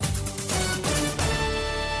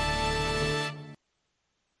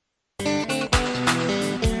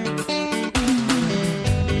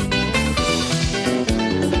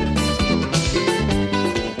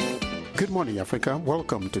morning, Africa.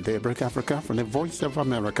 Welcome to Daybreak Africa from the Voice of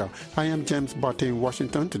America. I am James Botte in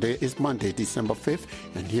Washington. Today is Monday, December 5th,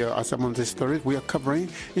 and here are some of the stories we are covering.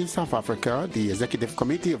 In South Africa, the Executive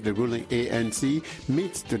Committee of the ruling ANC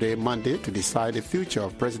meets today, Monday, to decide the future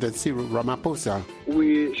of President Cyril Ramaphosa.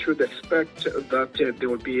 We should expect that there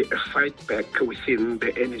will be a fight back within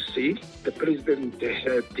the ANC. The president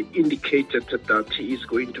had indicated that he is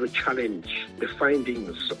going to challenge the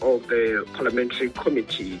findings of the parliamentary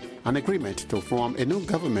committee. An agreement to form a new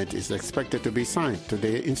government is expected to be signed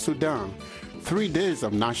today in Sudan. 3 days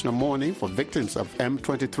of national mourning for victims of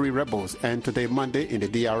M23 rebels end today, Monday, in the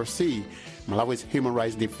DRC. Malawi's Human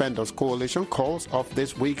Rights Defenders Coalition calls off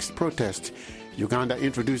this week's protest. Uganda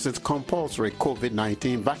introduces compulsory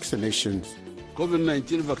COVID-19 vaccinations.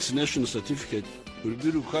 COVID-19 vaccination certificate will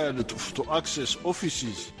be required to access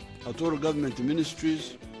offices at all government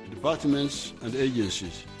ministries, departments and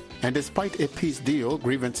agencies. And despite a peace deal,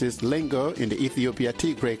 grievances linger in the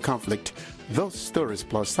Ethiopia-Tigray conflict. Those stories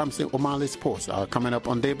plus Samson Omali's posts are coming up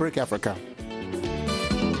on Daybreak Africa.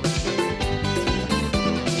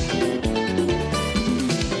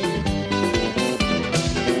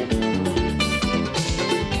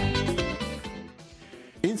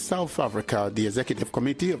 In South Africa, the Executive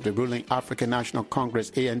Committee of the ruling African National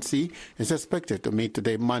Congress, ANC, is expected to meet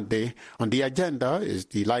today, Monday. On the agenda is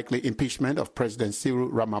the likely impeachment of President Cyril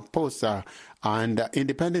Ramaphosa, and the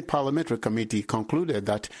Independent Parliamentary Committee concluded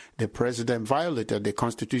that the president violated the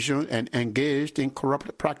Constitution and engaged in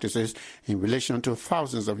corrupt practices in relation to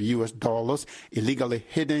thousands of U.S. dollars illegally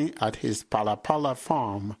hidden at his Palapala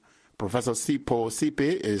farm. Professor Sipho Sipe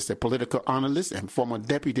is a political analyst and former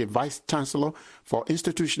Deputy Vice Chancellor for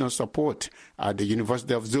Institutional Support at the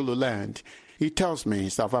University of Zululand. He tells me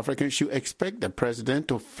South Africans should expect the president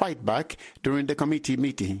to fight back during the committee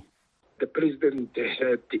meeting. The president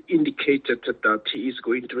had indicated that he is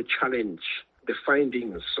going to challenge the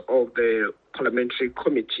findings of the parliamentary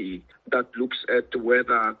committee that looks at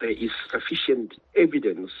whether there is sufficient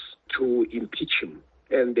evidence to impeach him.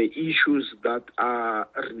 And the issues that are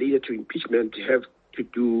related to impeachment have to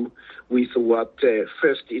do with what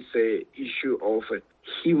first is an issue of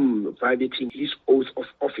him violating his oath of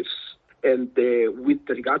office. And with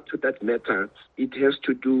regard to that matter, it has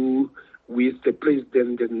to do with the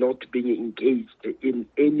president not being engaged in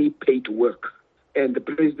any paid work. And the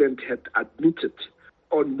president had admitted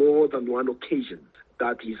on more than one occasion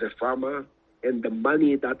that he's a farmer, and the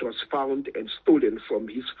money that was found and stolen from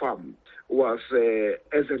his farm was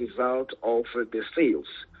as a result of the sales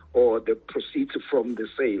or the proceeds from the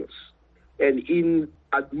sales. And in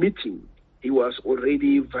admitting, he was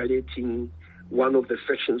already violating one of the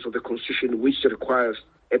sections of the Constitution which requires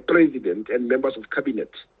a president and members of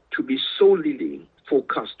cabinet to be solely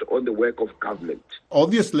focused on the work of government.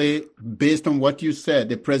 Obviously, based on what you said,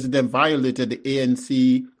 the president violated the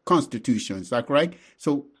ANC constitution, is that correct?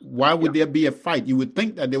 So why would there be a fight? You would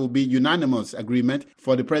think that there would be unanimous agreement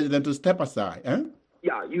for the president to step aside, eh?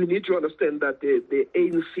 Yeah, you need to understand that the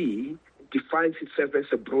ANC defines itself as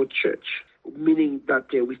a broad church, meaning that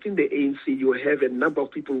within the ANC you have a number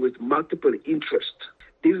of people with multiple interests.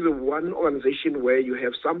 This is one organization where you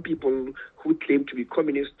have some people who claim to be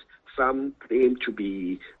communist, some claim to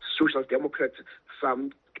be social democrats,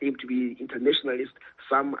 some claim to be internationalists,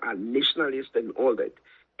 some are nationalists and all that.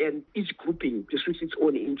 And each grouping pursues its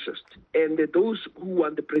own interest. And those who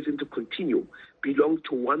want the president to continue belong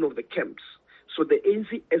to one of the camps. So the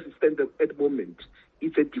ANC, as it stands at the moment,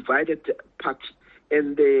 is a divided party.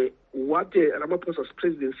 And what Ramaphosa's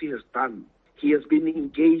presidency has done, he has been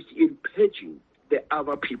engaged in purging the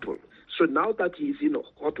other people. So now that he is in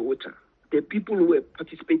hot water, the people who are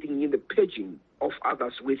participating in the purging of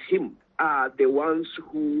others with him are the ones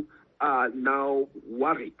who are now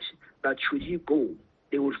worried that should he go,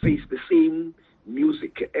 they will face the same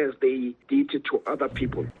music as they did to other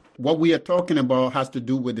people. What we are talking about has to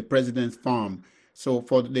do with the president's farm. So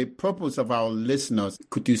for the purpose of our listeners,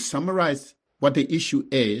 could you summarize what the issue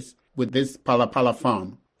is with this Palapala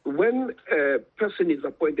farm? When a person is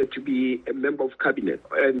appointed to be a member of cabinet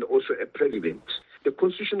and also a president, the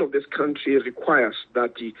constitution of this country requires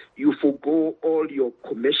that you forego all your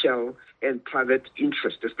commercial and private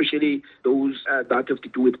interests, especially those that have to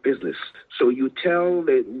do with business. So you tell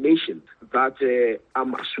the nation that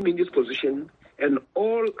I'm assuming this position and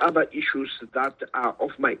all other issues that are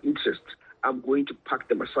of my interest, I'm going to pack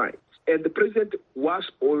them aside. And the president was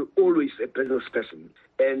always a business person.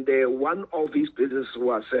 And one of his business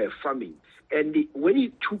was farming. And when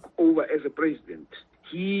he took over as a president,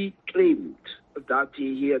 he claimed that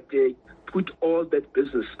he had put all that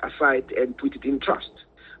business aside and put it in trust.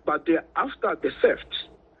 But after the theft,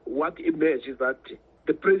 what emerged is that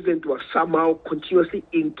the president was somehow continuously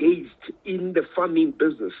engaged in the farming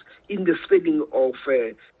business, in the selling of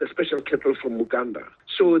the special cattle from Uganda.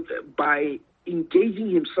 So by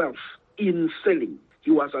engaging himself in selling,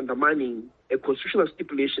 he was undermining a constitutional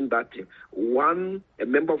stipulation that a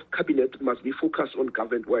member of cabinet must be focused on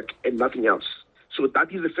government work and nothing else. So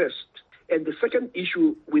that is the first. And the second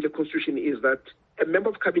issue with the constitution is that a member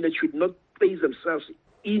of cabinet should not place themselves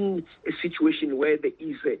in a situation where there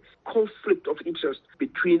is a conflict of interest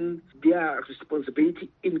between their responsibility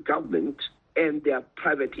in government and their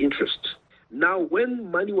private interest. Now,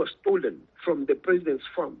 when money was stolen from the president's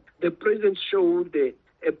farm, the president showed a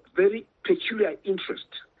very peculiar interest,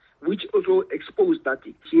 which also exposed that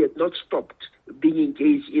he had not stopped being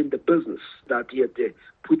engaged in the business that he had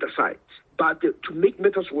put aside. But to make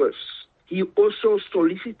matters worse, he also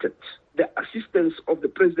solicited the assistance of the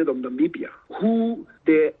president of Namibia, who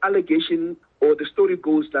the allegation or the story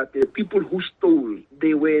goes that the people who stole,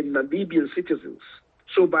 they were Namibian citizens.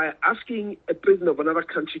 So by asking a president of another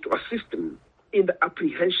country to assist him in the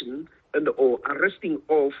apprehension and or arresting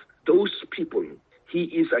of those people, he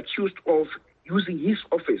is accused of using his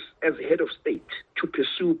office as head of state to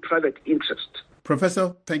pursue private interest.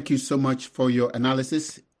 Professor, thank you so much for your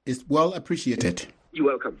analysis. It's well appreciated. You're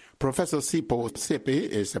welcome. Professor Sipho Tsipi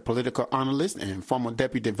is a political analyst and former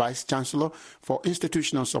Deputy Vice Chancellor for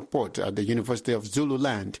Institutional Support at the University of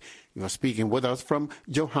Zululand. You are speaking with us from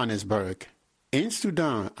Johannesburg. In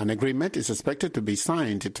Sudan, an agreement is expected to be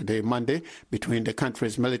signed today, Monday, between the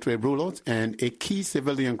country's military rulers and a key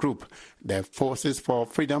civilian group, the Forces for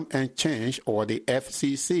Freedom and Change, or the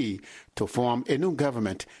FCC, to form a new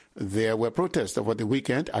government. There were protests over the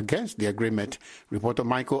weekend against the agreement. Reporter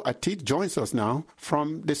Michael Atit joins us now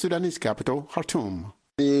from the Sudanese capital, Khartoum.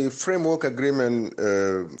 The framework agreement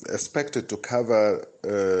expected to cover,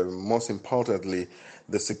 most importantly,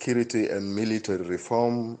 the security and military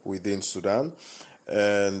reform within Sudan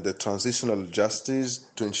and the transitional justice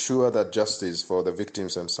to ensure that justice for the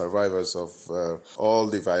victims and survivors of all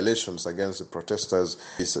the violations against the protesters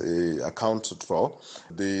is accounted for.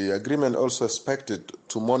 The agreement also expected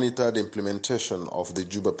to monitor the implementation of the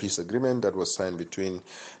Juba Peace Agreement that was signed between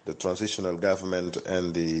the transitional government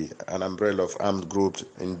and an umbrella of armed groups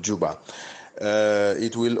in Juba.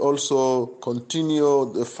 It will also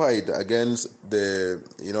continue the fight against the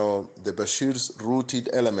Bashir's rooted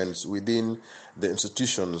elements within the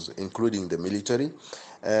institutions, including the military.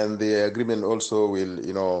 And the agreement also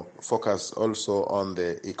will, focus also on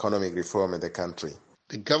the economic reform in the country.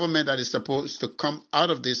 The government that is supposed to come out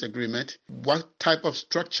of this agreement, what type of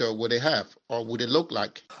structure would it have, or would it look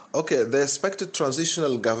like? Okay, the expected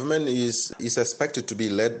transitional government is expected to be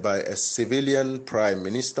led by a civilian prime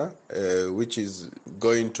minister, which is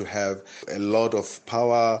going to have a lot of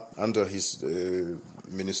power under his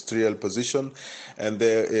ministerial position, and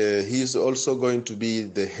he is also going to be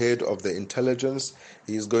the head of the intelligence.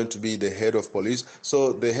 He is going to be the head of police.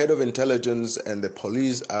 So the head of intelligence and the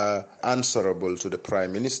police are answerable to the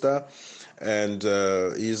prime minister, and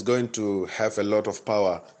he is going to have a lot of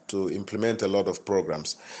power to implement a lot of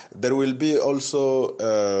programs. There will be also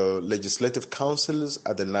legislative councils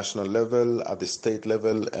at the national level, at the state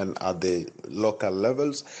level, and at the local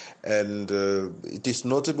levels. And it is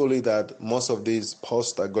notably that most of these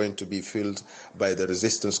posts are going to be filled by the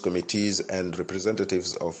resistance committees and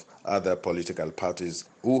representatives of other political parties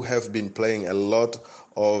who have been playing a lot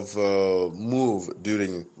of move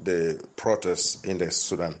during the protests in the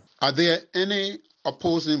Sudan. Are there any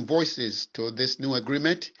opposing voices to this new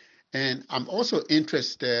agreement? And I'm also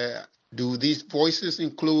interested, do these voices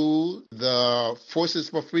include the Forces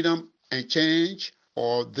for Freedom and Change,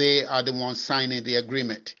 or they are the ones signing the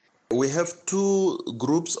agreement? We have two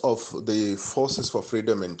groups of the Forces for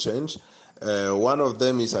Freedom and Change. One of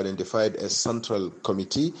them is identified as Central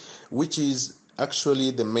Committee, which is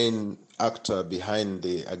actually the main actor behind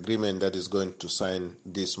the agreement that is going to sign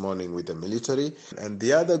this morning with the military. And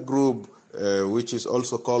the other group, which is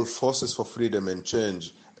also called Forces for Freedom and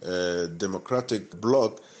Change, Democratic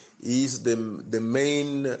Bloc, is the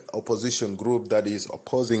main opposition group that is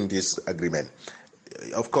opposing this agreement.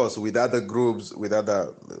 Of course, with other groups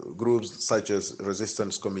such as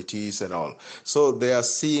resistance committees and all. So they are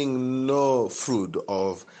seeing no fruit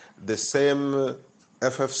of the same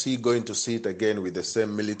FFC going to sit again with the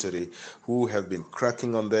same military who have been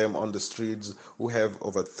cracking on them on the streets, who have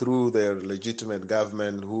overthrew their legitimate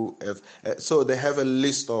government, so they have a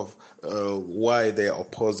list of why they are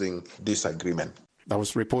opposing this agreement. That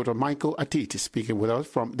was reporter Michael Atit speaking with us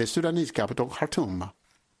from the Sudanese capital, Khartoum.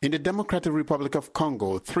 In the Democratic Republic of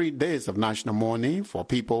Congo, 3 days of national mourning for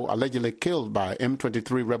people allegedly killed by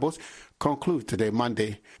M23 rebels conclude today,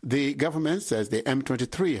 Monday. The government says the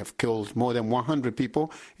M23 have killed more than 100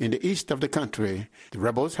 people in the east of the country. The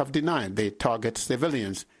rebels have denied they target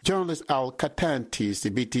civilians. Journalist Al Katanti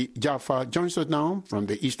Sibiti Jaffa joins us now from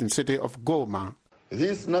the eastern city of Goma.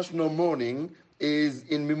 This national mourning is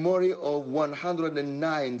in memory of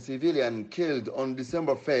 109 civilians killed on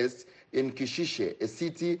December 1st in Kishishe, a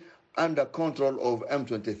city under control of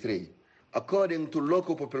M23. According to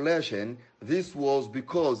local population, this was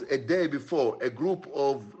because a day before, a group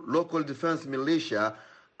of local defense militia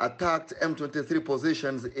attacked M23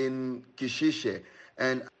 positions in Kishishe,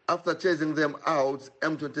 and after chasing them out,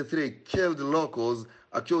 M23 killed locals,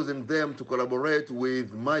 accusing them to collaborate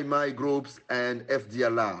with Mai groups and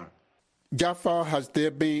FDLR. Jaffa, has there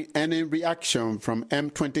been any reaction from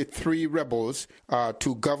M23 rebels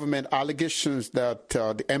to government allegations that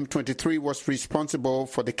the M23 was responsible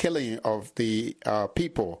for the killing of the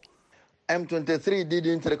people? M23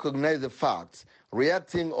 didn't recognize the facts.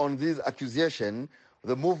 Reacting on this accusation,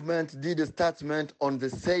 the movement did a statement on the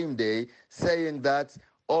same day saying that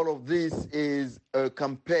all of this is a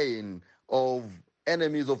campaign of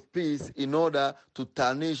enemies of peace in order to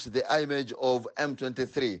tarnish the image of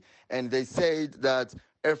M23. And they said that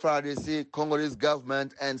FRDC, Congolese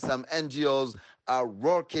government, and some NGOs are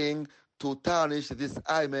working to tarnish this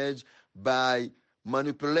image by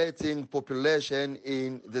manipulating population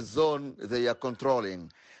in the zone they are controlling.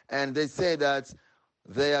 And they say that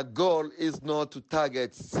their goal is not to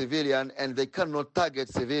target civilians, and they cannot target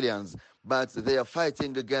civilians, but they are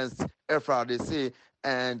fighting against FRDC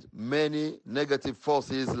and many negative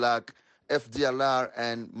forces like FDLR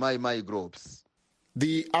and Mai groups.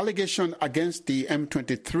 The allegation against the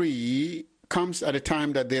M23 comes at a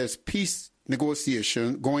time that there's peace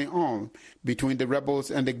negotiation going on between the rebels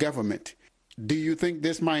and the government. Do you think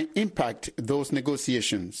this might impact those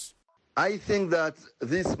negotiations? I think that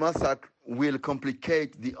this massacre will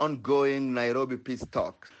complicate the ongoing Nairobi peace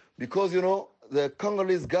talks because, the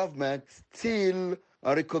Congolese government still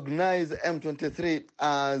recognize M23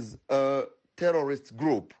 as a terrorist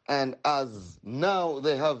group. And as now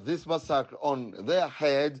they have this massacre on their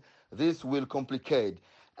head, this will complicate.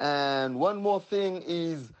 And one more thing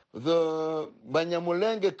is the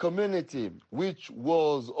Banyamulenge community, which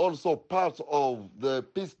was also part of the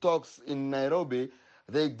peace talks in Nairobi,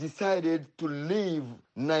 they decided to leave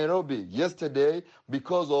Nairobi yesterday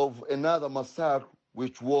because of another massacre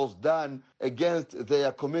which was done against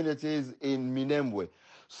their communities in Minembwe.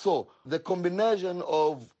 So the combination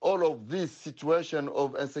of all of this situation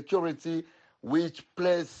of insecurity, which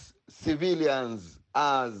place civilians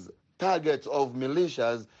as targets of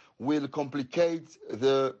militias, will complicate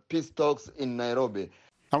the peace talks in Nairobi.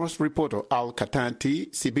 Our reporter Al Katanti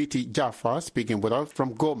Sibiti Jaffa speaking with us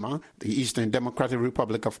from Goma, the Eastern Democratic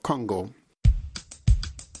Republic of Congo.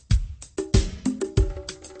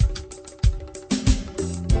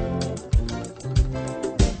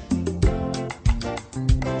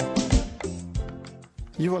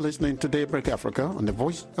 You are listening to Daybreak Africa on the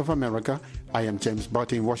Voice of America. I am James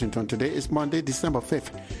Barty in Washington. Today is Monday, December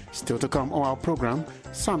 5th. Still to come on our program,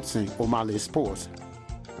 Samson Omale Sports.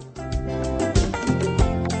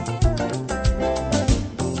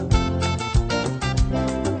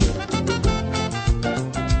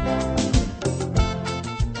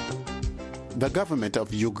 The government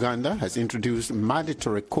of Uganda has introduced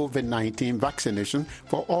mandatory COVID-19 vaccination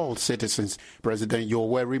for all citizens. President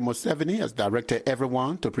Yoweri Museveni has directed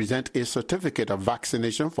everyone to present a certificate of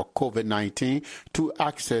vaccination for COVID-19 to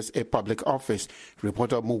access a public office.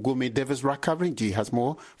 Reporter Mugumi Davis Rakarinji has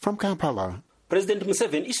more from Kampala. President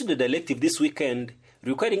Museveni issued a directive this weekend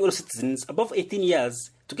requiring all citizens above 18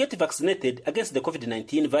 years to get vaccinated against the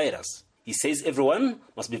COVID-19 virus. He says everyone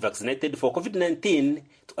must be vaccinated for COVID-19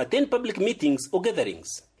 to attend public meetings or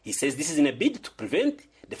gatherings. He says this is in a bid to prevent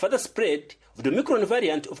the further spread of the Omicron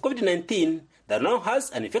variant of COVID-19 that now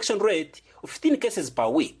has an infection rate of 15 cases per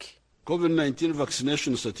week. COVID-19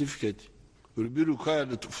 vaccination certificate will be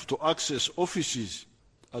required to access offices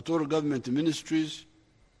at all government ministries,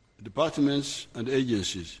 departments and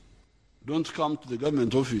agencies. Don't come to the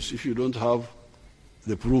government office if you don't have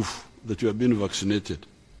the proof that you have been vaccinated.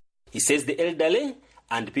 He says the elderly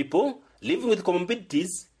and people living with comorbidities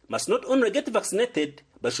must not only get vaccinated,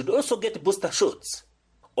 but should also get booster shots.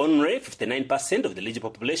 Only 59% of the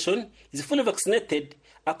eligible population is fully vaccinated,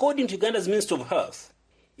 according to Uganda's Ministry of Health.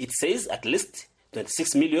 It says at least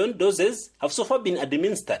 26 million doses have so far been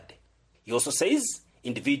administered. He also says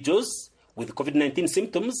individuals with COVID-19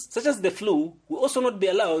 symptoms, such as the flu, will also not be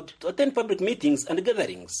allowed to attend public meetings and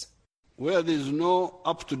gatherings. Where there is no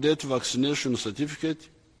up-to-date vaccination certificate,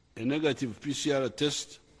 a negative PCR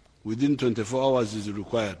test within 24 hours is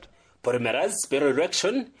required. Polymerase spero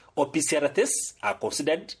reaction or PCR tests are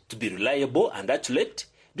considered to be reliable and accurate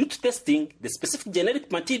due to testing the specific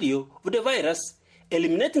genetic material of the virus,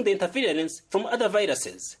 eliminating the interference from other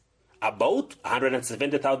viruses. About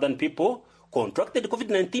 170,000 people contracted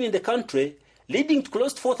COVID-19 in the country, leading to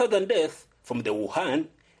close to 4,000 deaths from the Wuhan,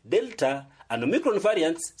 Delta, and Omicron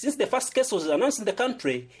variants since the first case was announced in the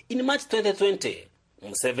country in March 2020.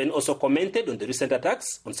 Museveni also commented on the recent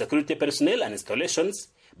attacks on security personnel and installations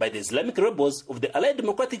by the Islamic rebels of the Allied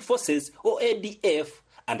Democratic Forces, or ADF,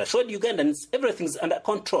 and assured Ugandans everything's under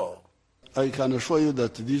control. I can assure you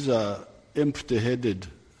that these are empty-headed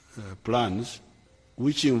plans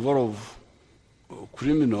which involve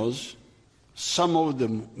criminals. Some of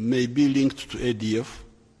them may be linked to ADF,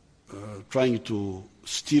 trying to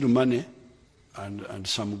steal money and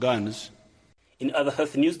some guns. In other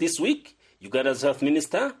health news this week, Uganda's Health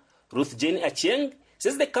Minister, Ruth Jane Achieng,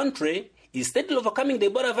 says the country is steadily overcoming the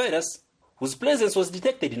Ebola virus, whose presence was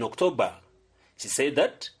detected in October. She said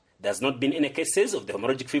that there has not been any cases of the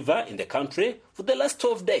hemorrhagic fever in the country for the last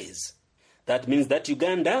 12 days. That means that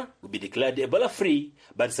Uganda will be declared Ebola-free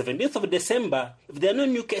by the 17th of December if there are no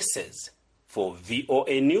new cases. For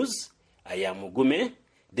VOA News, I am Mugume,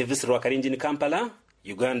 Davis Rwakarinji in Kampala,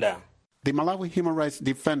 Uganda. The Malawi Human Rights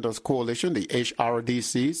Defenders Coalition, the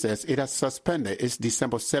HRDC, says it has suspended its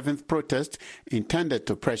December 7th protest intended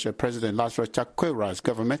to pressure President Lazarus Chakwera's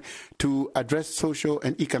government to address social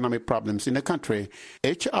and economic problems in the country.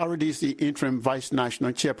 HRDC Interim Vice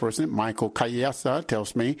National Chairperson Michael Kayasa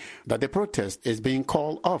tells me that the protest is being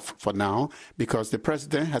called off for now because the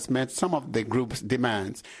president has met some of the group's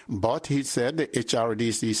demands. But he said the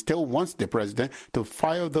HRDC still wants the president to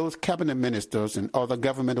fire those cabinet ministers and other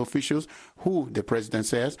government officials who the president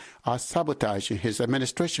says are sabotaging his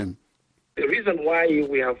administration. The reason why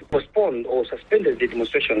we have postponed or suspended the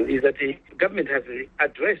demonstration is that the government has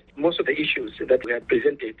addressed most of the issues that we had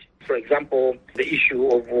presented. For example, the issue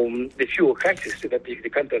of the fuel crisis that the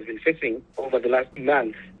country has been facing over the last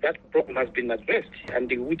month. That problem has been addressed, and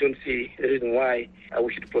we don't see the reason why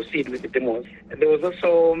we should proceed with the demos. And there was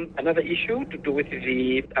also another issue to do with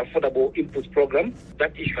the affordable inputs program.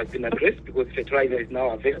 That issue has been addressed because fertilizer is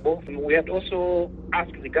now available. And we had also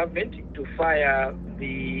asked the government to fire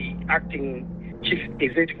the acting Chief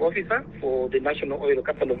Executive Officer for the National Oil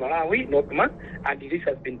Company of Malawi, NOPMA, and this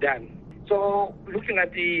has been done. So looking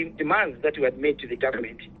at the demands that we had made to the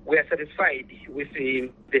government, we are satisfied with the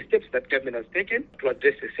steps that government has taken to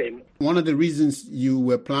address the same. One of the reasons you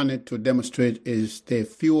were planning to demonstrate is the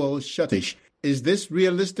fuel shortage. Is this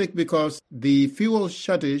realistic? Because the fuel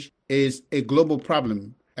shortage is a global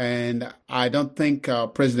problem, and I don't think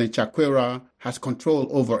President Chakwera has control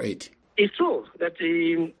over it. It's true that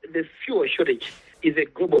the fuel shortage is a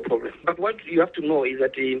global problem. But what you have to know is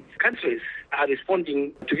that the countries are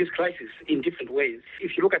responding to this crisis in different ways.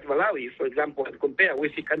 If you look at Malawi, for example, and compare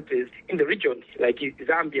with the countries in the region, like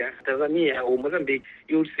Zambia, Tanzania, or Mozambique,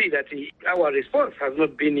 you'll see that our response has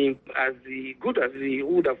not been as good as we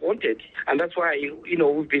would have wanted. And that's why,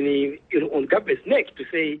 we've been on government's neck to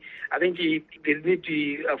say, I think there's need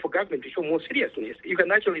for government to show more seriousness. You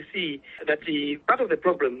can actually see that part of the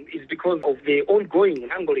problem is because of the ongoing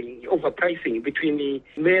wrangling over pricing between the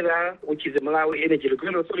MERA, which is the Malawi Energy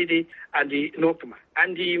Regulatory Authority, and the NOPMA.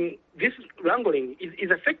 And this wrangling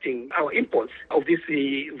is affecting our imports of this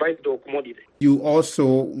vital commodity. You also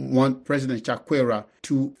want President Chakwera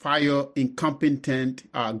to fire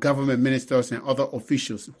incompetent government ministers and other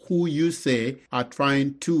officials who you say are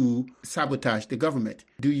trying to sabotage the government.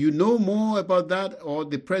 Do you know more about that, or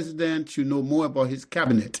the president should know more about his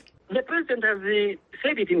cabinet? The president has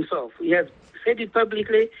said it himself. He has said it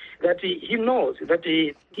publicly that he knows that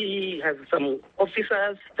he has some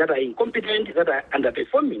officers that are incompetent, that are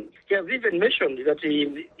underperforming. He has even mentioned that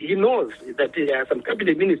he knows that there are some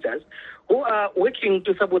cabinet ministers who are working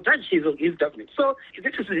to sabotage his government. So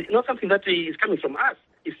this is not something that is coming from us.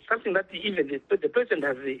 It's something that even the president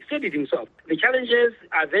has said it himself. The challenges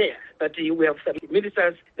are there, that we have some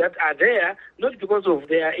ministers that are there not because of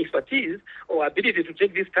their expertise or ability to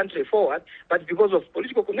take this country forward, but because of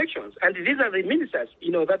political connections. And these are the ministers,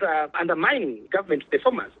 that are undermining government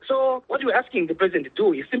performance. So what we're asking the president to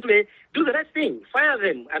do is simply do the right thing, fire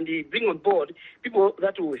them, and bring on board people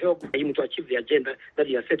that will help him to achieve the agenda that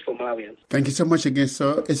he has set for Malawians. Thank you so much again,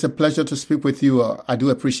 sir. It's a pleasure to speak with you. I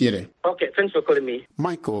do appreciate it. Okay, thanks for calling me.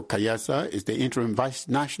 Michael Kayasa is the interim vice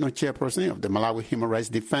national chairperson of the Malawi Human Rights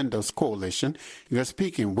Defenders Coalition. You are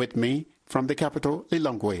speaking with me from the capital,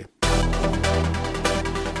 Lilongwe.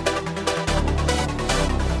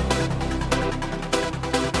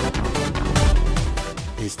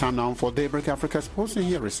 It's time now for Daybreak Africa Sports, and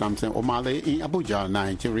here is Samson Omale in Abuja,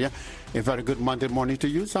 Nigeria. A very good Monday morning to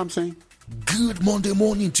you, Samson. Good Monday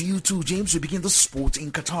morning to you too, James. We begin the sport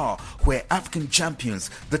in Qatar, where African champions,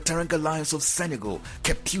 the Teranga Lions of Senegal,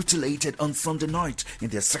 capitulated on Sunday night in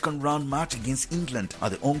their second round match against England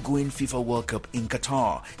at the ongoing FIFA World Cup in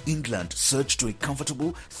Qatar. England surged to a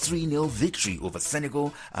comfortable 3-0 victory over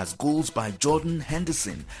Senegal as goals by Jordan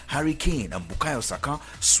Henderson, Harry Kane and Bukayo Saka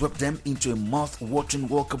swept them into a mouth-watering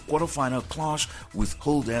World Cup quarter-final clash with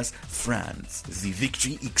holders France. The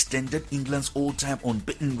victory extended England's all-time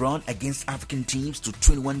unbeaten run against African teams to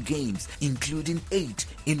 21 games, including 8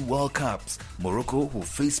 in World Cups. Morocco, who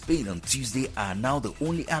faced Spain on Tuesday, are now the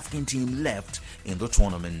only African team left in the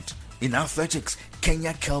tournament. In athletics,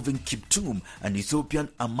 Kenya Kelvin Kiptum and Ethiopian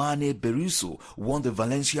Amane Beruso won the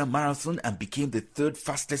Valencia Marathon and became the third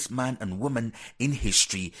fastest man and woman in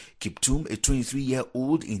history. Kiptum, a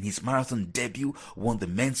 23-year-old in his marathon debut, won the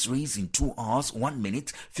men's race in 2 hours, 1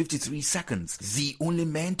 minute, 53 seconds. The only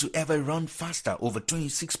men to ever run faster over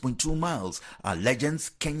 26.2 miles are legends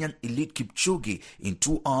Kenyan Eliud Kipchoge in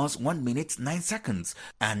 2 hours, 1 minute, 9 seconds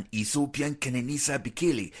and Ethiopian Kenenisa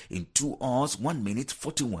Bekele in 2 hours, 1 minute,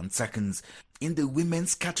 41 seconds. In the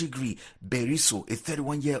women's category, Beruso, a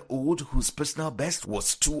 31-year-old whose personal best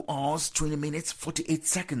was 2 hours, 20 minutes, 48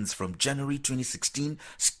 seconds from January 2016,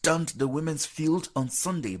 stunned the women's field on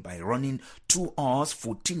Sunday by running 2 hours,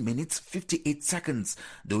 14 minutes, 58 seconds.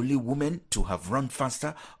 The only women to have run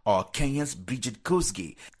faster are Kenya's Bridget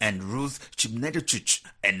Kosgei and Ruth Chepngetich.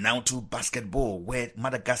 And now to basketball, where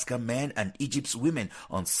Madagascar men and Egypt's women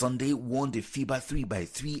on Sunday won the FIBA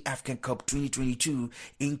 3x3 African Cup 2022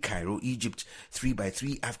 in Cairo, Egypt.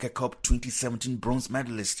 3x3 Africa Cup 2017 bronze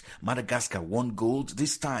medalist Madagascar won gold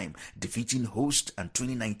this time, defeating host and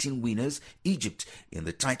 2019 winners Egypt in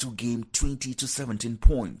the title game 20-17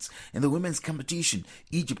 points. In the women's competition,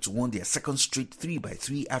 Egypt won their second straight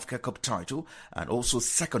 3x3 Africa Cup title and also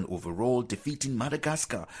second overall, defeating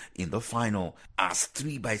Madagascar in the final. As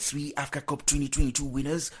 3x3 Africa Cup 2022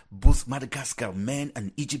 winners, both Madagascar men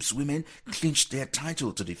and Egypt's women clinched their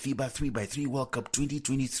title to the FIBA 3x3 World Cup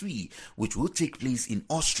 2023, which will take place in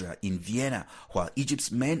Austria in Vienna, while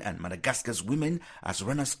Egypt's men and Madagascar's women as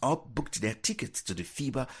runners-up booked their tickets to the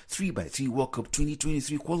FIBA 3x3 World Cup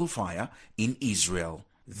 2023 qualifier in Israel.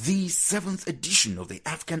 The 7th edition of the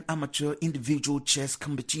African Amateur Individual Chess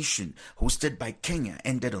Competition, hosted by Kenya,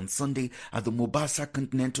 ended on Sunday at the Mombasa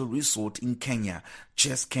Continental Resort in Kenya.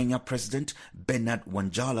 Chess Kenya President Bernard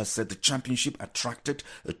Wanjala said the championship attracted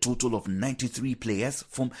a total of 93 players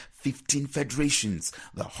from 15 federations,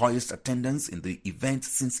 the highest attendance in the event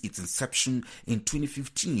since its inception in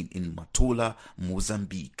 2015 in Matola,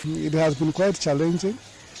 Mozambique. It has been quite challenging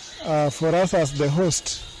for us as the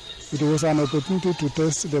host. It was an opportunity to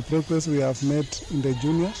test the progress we have made in the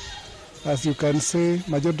junior. As you can see,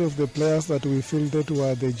 majority of the players that we fielded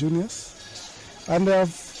were the juniors, and they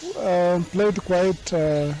have played quite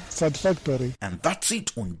satisfactory. And that's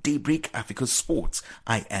it on Daybreak Africa Sports.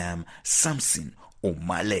 I am Samson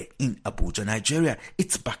Omale in Abuja, Nigeria.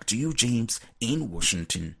 It's back to you, James, in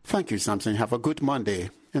Washington. Thank you, Samson. Have a good Monday.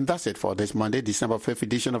 And that's it for this Monday, December 5th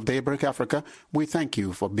edition of Daybreak Africa. We thank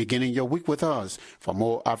you for beginning your week with us. For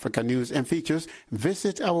more Africa news and features,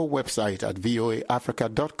 visit our website at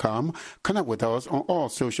voaafrica.com. Connect with us on all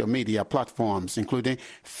social media platforms, including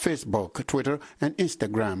Facebook, Twitter, and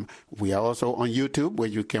Instagram. We are also on YouTube, where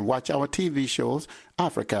you can watch our TV shows,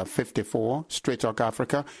 Africa 54, Straight Talk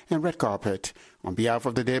Africa, and Red Carpet. On behalf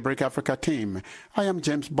of the Daybreak Africa team, I am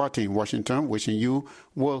James Butty in Washington, wishing you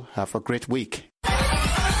will have a great week.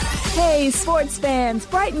 Hey, sports fans,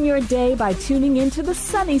 brighten your day by tuning into the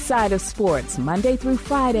sunny side of sports, Monday through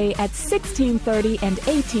Friday at 1630 and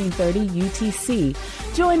 1830 UTC.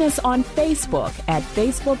 Join us on Facebook at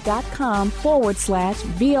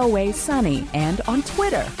facebook.com/VOA Sunny and on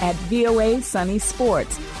Twitter at VOA Sunny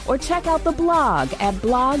Sports. Or check out the blog at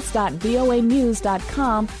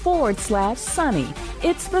blogs.voanews.com/sunny.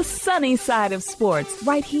 It's the sunny side of sports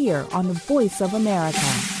right here on the Voice of America.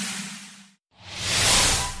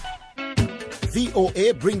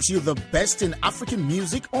 VOA brings you the best in African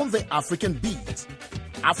music on the African Beat.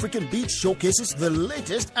 African Beat showcases the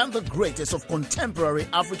latest and the greatest of contemporary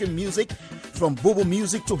African music, from bobo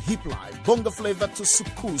music to hip life, bongo flavor to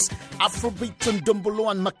soukous, Afrobeat to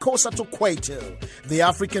ndombolo and makossa to kwaito. The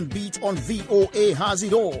African Beat on VOA has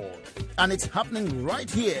it all. And it's happening right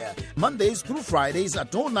here, Mondays through Fridays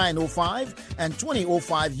at 09:05 and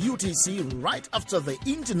 20:05 UTC, right after the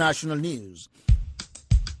international news.